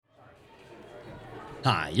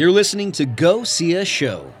Hi, you're listening to Go See a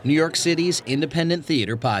Show, New York City's independent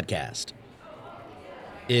theater podcast.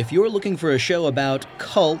 If you're looking for a show about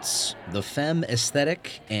cults, the femme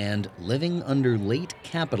aesthetic, and living under late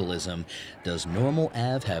capitalism, does Normal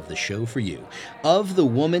Ave have the show for you? Of the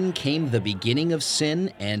woman came the beginning of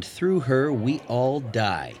sin, and through her we all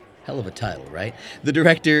die. Hell of a title, right? The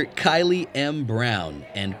director, Kylie M. Brown,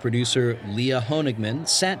 and producer Leah Honigman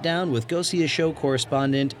sat down with Go See a Show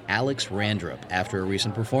correspondent Alex Randrup after a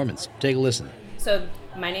recent performance. Take a listen. So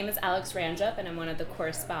my name is Alex Randrup, and I'm one of the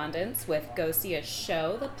correspondents with Go See a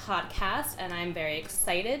Show, the podcast, and I'm very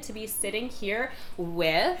excited to be sitting here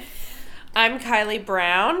with... I'm Kylie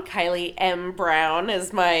Brown. Kylie M. Brown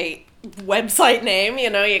is my website name,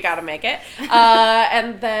 you gotta make it.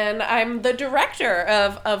 And then I'm the director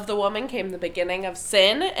of The Woman Came the Beginning of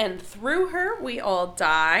Sin, and through her we all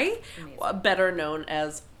die, better known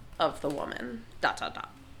as Of the Woman, ...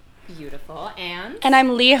 Beautiful. And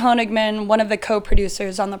I'm Leah Honigman, one of the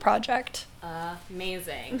co-producers on the project.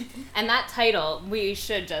 Amazing. And that title, we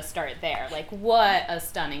should just start there. Like, what a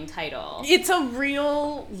stunning title. It's a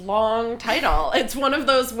real long title. It's one of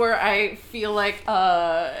those where I feel like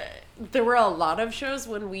there were a lot of shows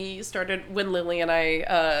when Lily and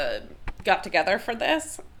I got together for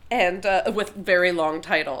this. And with very long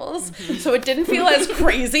titles. Mm-hmm. So it didn't feel as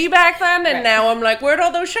crazy back then. And Now I'm like, where'd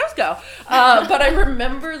all those shows go? But I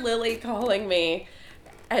remember Lily calling me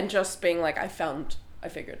and just being like, I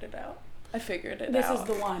figured it out. This is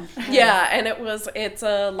the one. Yeah, and it's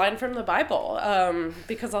a line from the Bible.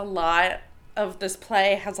 Because a lot of this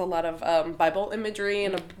play has a lot of Bible imagery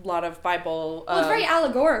and a lot of Bible... it's very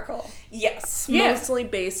allegorical. Yes, mostly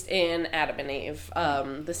based in Adam and Eve,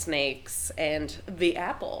 the snakes, and the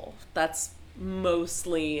apple. That's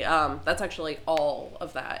mostly, that's actually all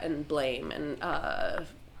of that, and blame, and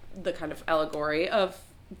the kind of allegory of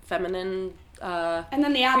feminine... and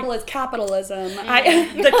then the apple is capitalism.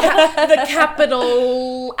 The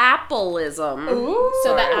capital appleism. Ooh.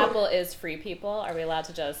 So the apple is free people? Are we allowed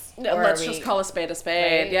to just... Let's just call a spade a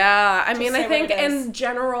spade. Right? Yeah. I mean, I think in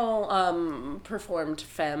general, performed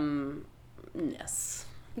femness.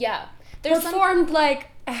 Yeah. Performed like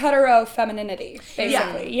hetero femininity,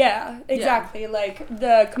 basically. Yeah, exactly. Yeah. Like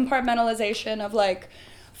the compartmentalization of like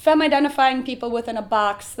femme-identifying people within a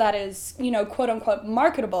box that is, quote-unquote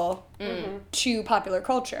marketable to popular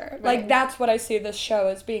culture. Right. Like, that's what I see this show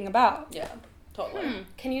as being about. Yeah, totally.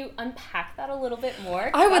 Can you unpack that a little bit more?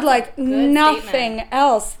 I would like nothing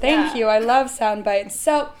else. Thank you. I love sound bites.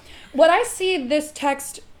 So, what I see this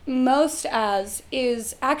text most as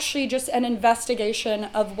is actually just an investigation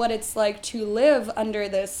of what it's like to live under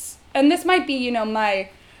this, and this might be,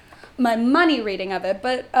 my money reading of it,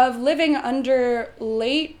 but of living under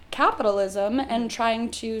late capitalism and trying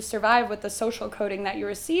to survive with the social coding that you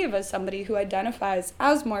receive as somebody who identifies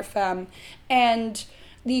as more femme, and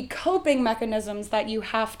the coping mechanisms that you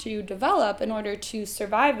have to develop in order to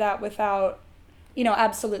survive that without,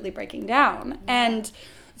 absolutely breaking down. And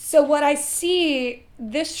so what I see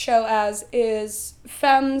this show as is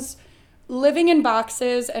femmes living in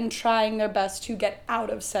boxes and trying their best to get out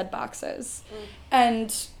of said boxes.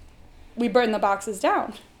 And we burn the boxes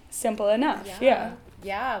down. Simple enough. Yeah.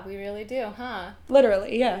 Yeah, we really do, huh?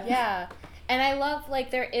 Literally, yeah. Yeah. And I love,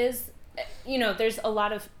 there is, there's a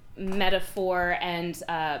lot of metaphor and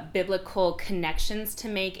biblical connections to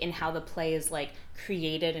make in how the play is,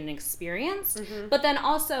 created and experienced. Mm-hmm. But then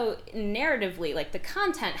also, narratively, the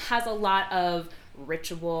content has a lot of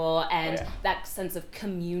ritual and that sense of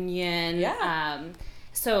communion. Yeah.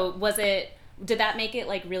 So did that make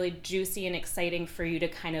it, really juicy and exciting for you to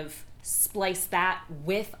kind of splice that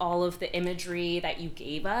with all of the imagery that you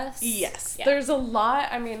gave us? Yes. Yeah. There's a lot,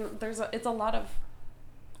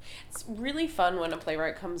 it's really fun when a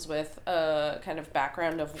playwright comes with a kind of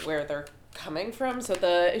background of where they're coming from. So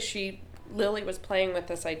Lily was playing with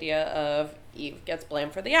this idea of Eve gets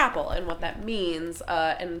blamed for the apple and what that means,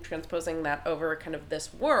 and transposing that over kind of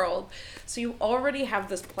this world. So you already have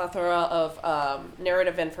this plethora of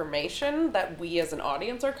narrative information that we as an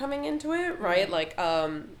audience are coming into it, right?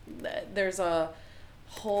 Mm-hmm. There's a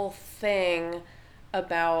whole thing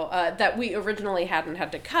about that we originally hadn't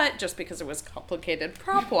had to cut just because it was complicated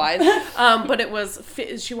prop-wise, but it was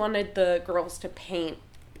she wanted the girls to paint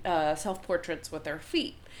self-portraits with their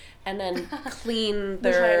feet and then clean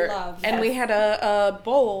their... Which I love. And we had a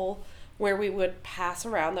bowl where we would pass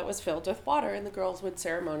around that was filled with water, and the girls would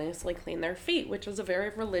ceremoniously clean their feet, which was a very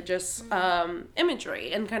religious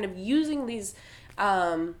imagery, and kind of using these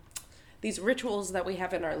rituals that we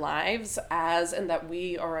have in our lives and that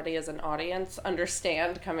we already as an audience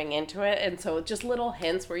understand coming into it. And so just little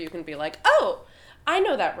hints where you can be like, oh, I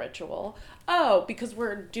know that ritual. Oh, because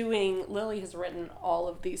Lily has written all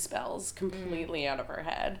of these spells completely out of her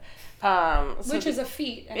head. Which is a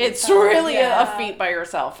feat. It's really a feat by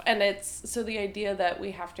yourself. And so the idea that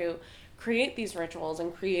we have to create these rituals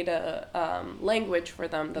and create a language for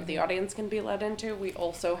them that the audience can be led into, we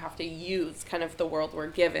also have to use kind of the world we're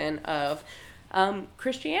given of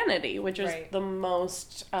Christianity, which is the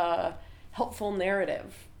most helpful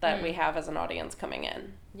narrative that we have as an audience coming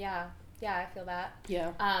in. Yeah, I feel that.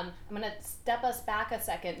 Yeah. I'm going to step us back a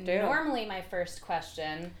second. Normally my first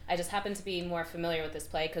question, I just happen to be more familiar with this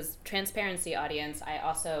play because transparency audience, I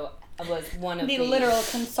also was one of the literal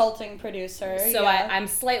consulting producer. So I'm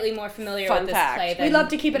slightly more familiar with this play than we love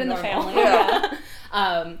to keep it in the family.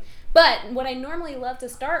 But what I normally love to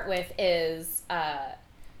start with is,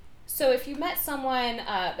 so if you met someone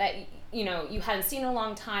that you hadn't seen in a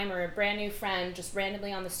long time, or a brand new friend just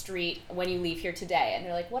randomly on the street when you leave here today, and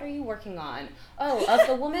they're like, what are you working on? Oh, Of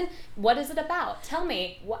the Woman? What is it about? Tell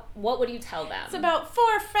me. What would you tell them? It's about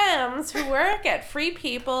 4 femmes who work at Free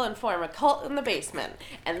People and form a cult in the basement.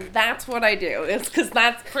 And that's what I do. It's because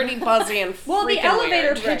that's pretty buzzy and well, the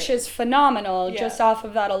elevator pitch is phenomenal just off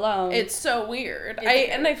of that alone. It's so weird.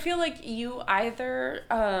 I feel like you either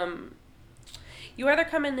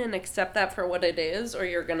come in and accept that for what it is, or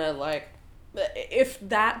you're gonna if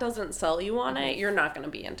that doesn't sell you on it, you're not gonna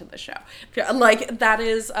be into the show. Like that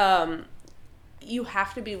is you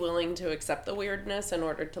have to be willing to accept the weirdness in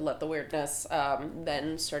order to let the weirdness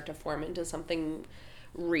then start to form into something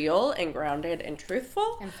real and grounded and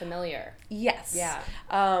truthful and familiar. Yes. Yeah.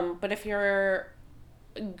 But if you're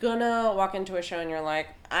gonna walk into a show and you're like,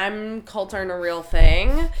 cults aren't a real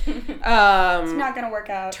thing. It's not gonna work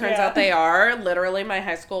out. Turns out they are. Literally, my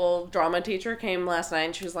high school drama teacher came last night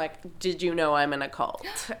and she was like, did you know I'm in a cult?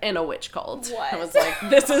 In a witch cult. What? I was like,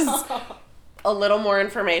 this is a little more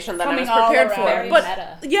information than Coming I was prepared for. Very But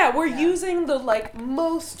meta. yeah, we're using the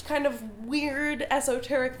most kind of weird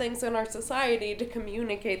esoteric things in our society to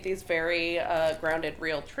communicate these very grounded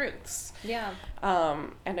real truths. Yeah.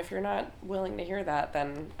 And if you're not willing to hear that,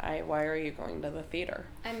 then why are you going to the theater?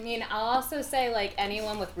 I mean, I'll also say,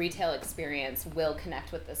 anyone with retail experience will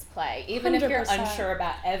connect with this play. Even if you're 100%. unsure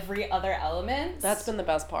about every other element. That's been the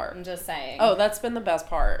best part. I'm just saying. Oh, that's been the best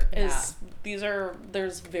part.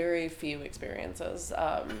 There's very few experiences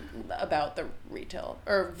about the retail,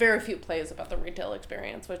 or very few plays about the retail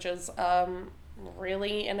experience, which is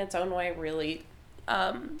really, in its own way, really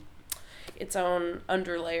its own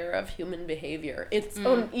underlayer of human behavior, its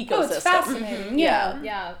own ecosystem. Oh, it's fascinating.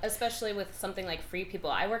 Yeah, especially with something like Free People.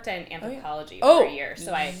 I worked in anthropology for a year, so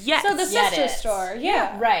So the sister store,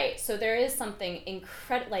 right. So there is something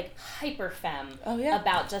incredible, hyper femme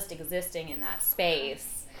about just existing in that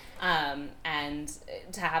space. And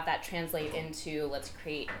to have that translate into, let's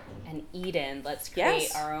create an Eden, let's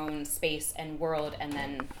create our own space and world, and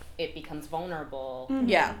then it becomes vulnerable. Mm-hmm.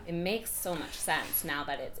 Yeah. It makes so much sense now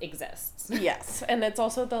that it exists. Yes, and it's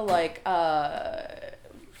also the,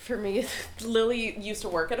 for me, Lily used to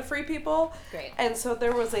work at a Free People. Great. And so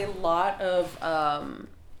there was a lot of,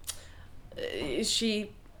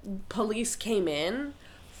 police came in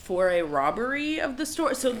for a robbery of the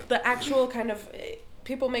store. So the actual kind of,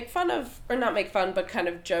 people make fun of, or not make fun, but kind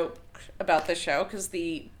of joke about the show, because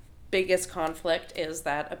the biggest conflict is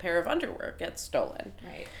that a pair of underwear gets stolen.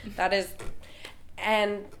 Right. That is,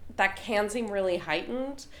 and that can seem really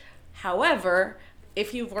heightened. However,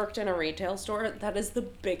 if you've worked in a retail store, that is the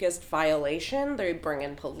biggest violation. They bring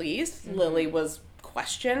in police. Mm-hmm. Lily was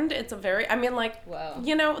questioned. It's a very, whoa.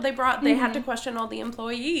 They had to question all the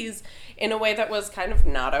employees in a way that was kind of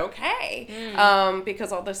not okay.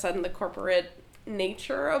 Because all of a sudden the corporate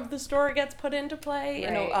nature of the store gets put into play,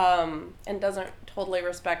 and doesn't totally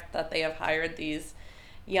respect that they have hired these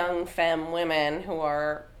young femme women who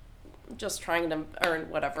are just trying to earn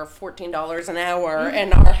 $14 an hour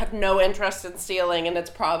and have no interest in stealing, and it's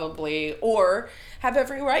probably, or have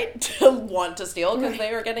every right to want to steal because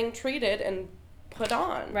they are getting treated and put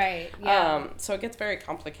on. Right. Yeah. So it gets very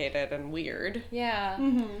complicated and weird. Yeah.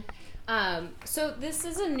 So this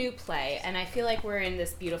is a new play, and I feel like we're in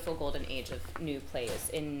this beautiful golden age of new plays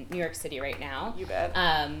in New York City right now. You bet.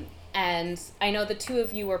 And I know the two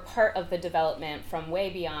of you were part of the development from way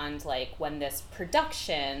beyond when this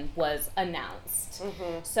production was announced.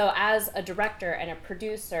 Mm-hmm. So as a director and a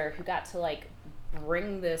producer who got to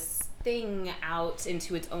bring this thing out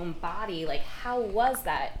into its own body, how was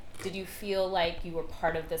that? Did you feel like you were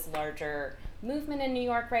part of this larger movement in New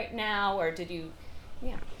York right now, or did you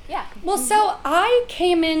Yeah. Well, so I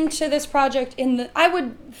came into this project I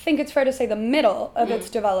would think it's fair to say the middle of its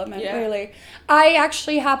development, really. I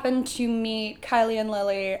actually happened to meet Kylie and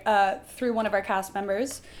Lily through one of our cast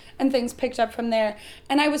members, and things picked up from there.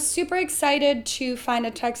 And I was super excited to find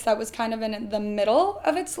a text that was kind of in the middle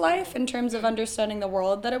of its life in terms of understanding the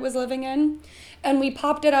world that it was living in. And we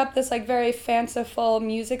popped it up, this like very fanciful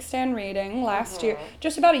music stand reading last year,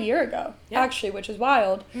 just about a year ago, actually, which is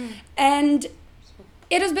wild. And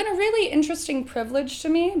it has been a really interesting privilege to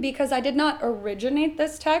me because I did not originate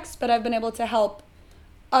this text, but I've been able to help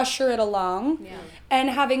usher it along. Yeah. And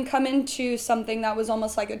having come into something that was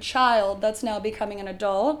almost like a child that's now becoming an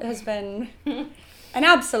adult has been an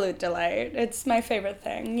absolute delight. It's my favorite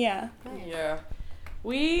thing. Yeah. Yeah.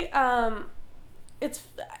 We, it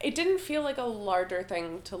didn't feel like a larger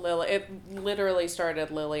thing to Lily. It literally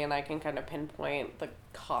started, Lily and I can kind of pinpoint the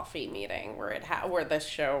coffee meeting where where this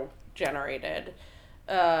show generated.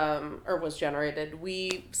 Or was generated.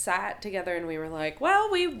 We sat together and we were like,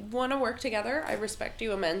 well, we want to work together. I respect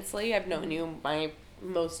you immensely. I've known you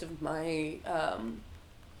most of my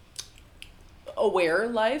aware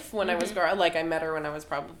life when I was I met her when I was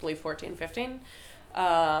probably 14, 15.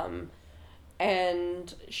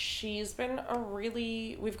 And she's been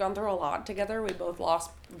we've gone through a lot together. We both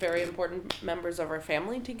lost very important members of our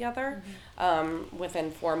family together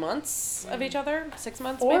within 4 months of each other. 6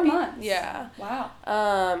 months, 4 maybe? months? Yeah.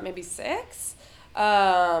 Wow. Maybe 6.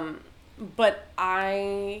 But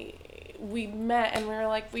we met and we were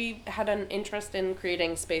like, we had an interest in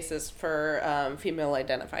creating spaces for female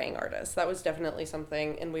identifying artists. That was definitely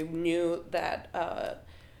something, and we knew that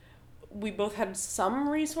we both had some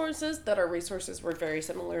resources, that our resources were very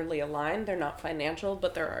similarly aligned. They're not financial,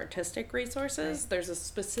 but they're artistic resources. Right. There's a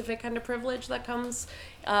specific kind of privilege that comes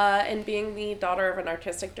in being the daughter of an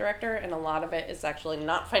artistic director, and a lot of it is actually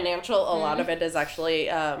not financial. A lot of it is actually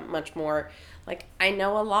much more like, I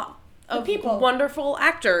know a lot of people, wonderful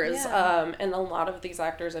actors, and a lot of these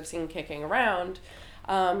actors I've seen kicking around,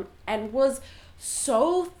 and was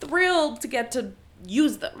so thrilled to get to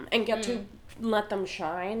use them and get to let them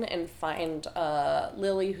shine and find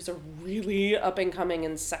Lily, who's a really up-and-coming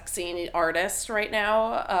and sexy artist right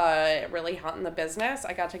now, really hot in the business.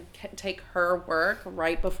 I got to take her work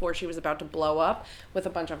right before she was about to blow up with a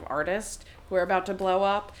bunch of artists who are about to blow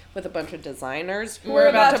up, with a bunch of designers who are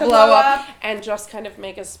about to blow up, and just kind of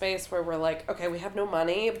make a space where we're like, okay, we have no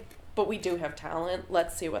money, but we do have talent.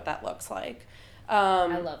 Let's see what that looks like.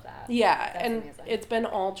 I love that. Yeah, that's and amazing. It's been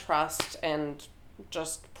all trust and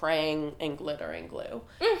just praying and glittering glue.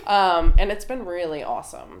 And it's been really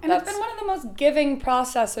awesome. And it's been one of the most giving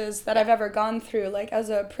processes that I've ever gone through, like, as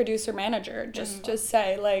a producer-manager, just to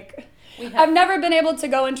say, like, I've never been able to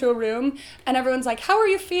go into a room and everyone's like, how are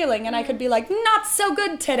you feeling? And I could be like, not so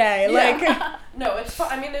good today. Like, no, it's fun.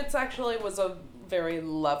 I mean, it's actually was a very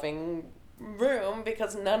loving room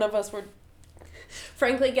because none of us were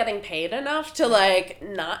frankly getting paid enough to like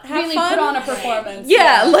not have really fun. Put on a performance.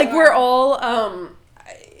 Yeah, like we're all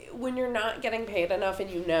when you're not getting paid enough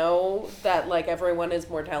and you know that like everyone is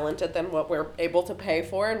more talented than what we're able to pay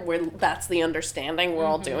for, and that's the understanding we're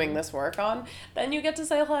all doing this work on, then you get to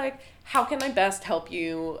say like, how can I best help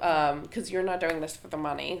you, because you're not doing this for the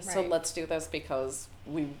money, so let's do this because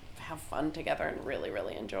we have fun together and really,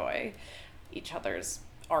 really enjoy each other's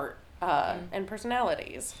art and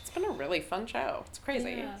personalities. It's been a really fun show. It's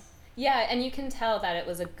crazy. Yeah, and you can tell that it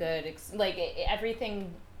was a good,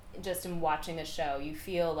 everything just in watching the show, you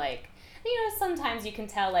feel like, you know, sometimes you can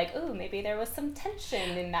tell like, ooh, maybe there was some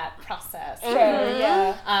tension in that process. Sure,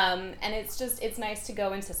 yeah. And it's nice to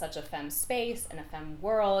go into such a femme space and a femme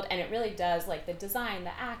world, and it really does, like the design,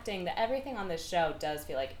 the acting, everything on this show does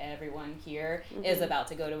feel like everyone here is about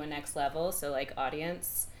to go to a next level. So like,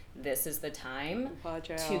 audience, this is the time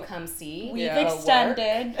to come see. We've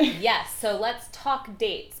extended. Yes, so let's talk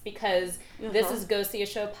dates, because this is Go See a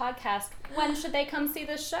Show podcast. When should they come see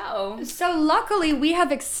this show? So luckily we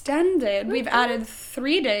have extended. We've added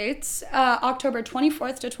 3 dates, October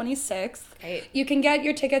 24th to 26th. Great. You can get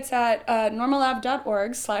your tickets at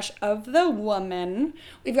normalab.org/ofthewoman.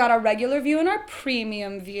 We've got our regular view and our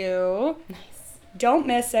premium view. Nice. Don't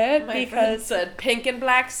miss it. My friend said pink and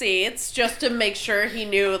black seats just to make sure he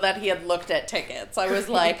knew that he had looked at tickets. I was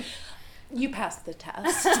like, you passed the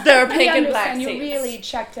test. There are pink and black seats. You really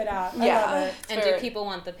checked it out. I love it. And do people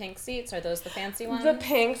want the pink seats? Are those the fancy ones? The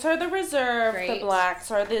pinks are the reserve. Great. The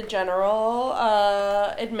blacks are the general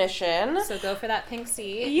admission. So go for that pink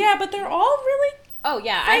seat. Yeah, but they're all really good. I was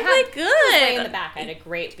way in the back. I had a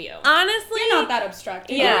great view. Honestly, you're not that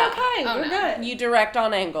obstructed. Yeah. You're okay. Oh, We're no. good. You direct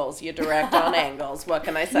on angles. What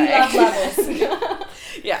can I say? Love levels.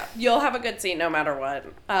 Yeah, you'll have a good seat no matter what.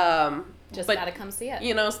 Just but, gotta come see it.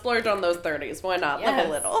 You know, splurge on those 30s. Why not? Yes. Live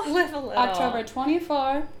a little. Live a little. October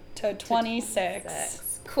 24 to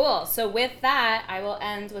 26. Cool. So with that, I will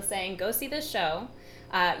end with saying, go see this show.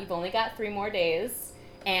 You've only got 3 more days,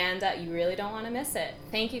 and you really don't want to miss it.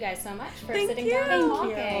 Thank you guys so much for sitting down and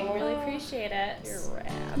talking. Really appreciate it. You're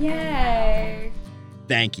rad. Yay.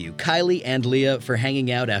 Thank you, Kylie and Leah, for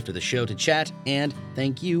hanging out after the show to chat, and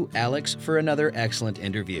thank you, Alex, for another excellent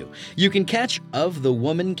interview. You can catch Of the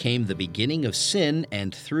Woman Came the Beginning of Sin,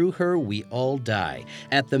 and Through Her We All Die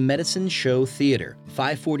at the Medicine Show Theater,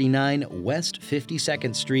 549 West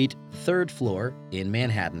 52nd Street, 3rd floor in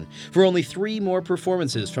Manhattan, for only 3 more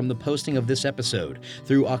performances from the posting of this episode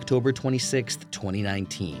through October 26th,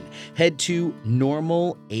 2019. Head to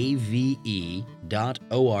normalave.org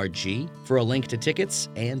for a link to tickets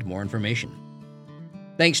and more information.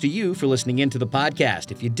 Thanks to you for listening in to the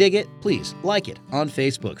podcast. If you dig it, please like it on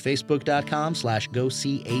Facebook,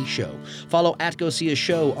 facebook.com/GoSeeAShow. Follow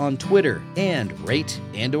 @GoSeeAShow on Twitter, and rate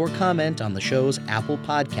and or comment on the show's Apple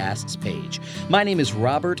Podcasts page. My name is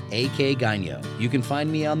Robert A.K. Gaino. You can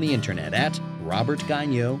find me on the internet at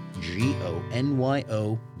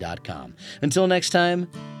robertgaino.com. Until next time,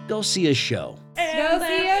 go see a show. Go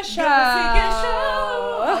see a show.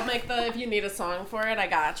 I'll make if you need a song for it, I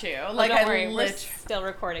got you. Like, don't worry, we're still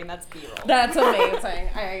recording. That's B-roll. That's amazing.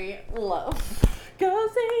 I love. Go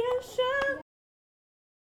see a show.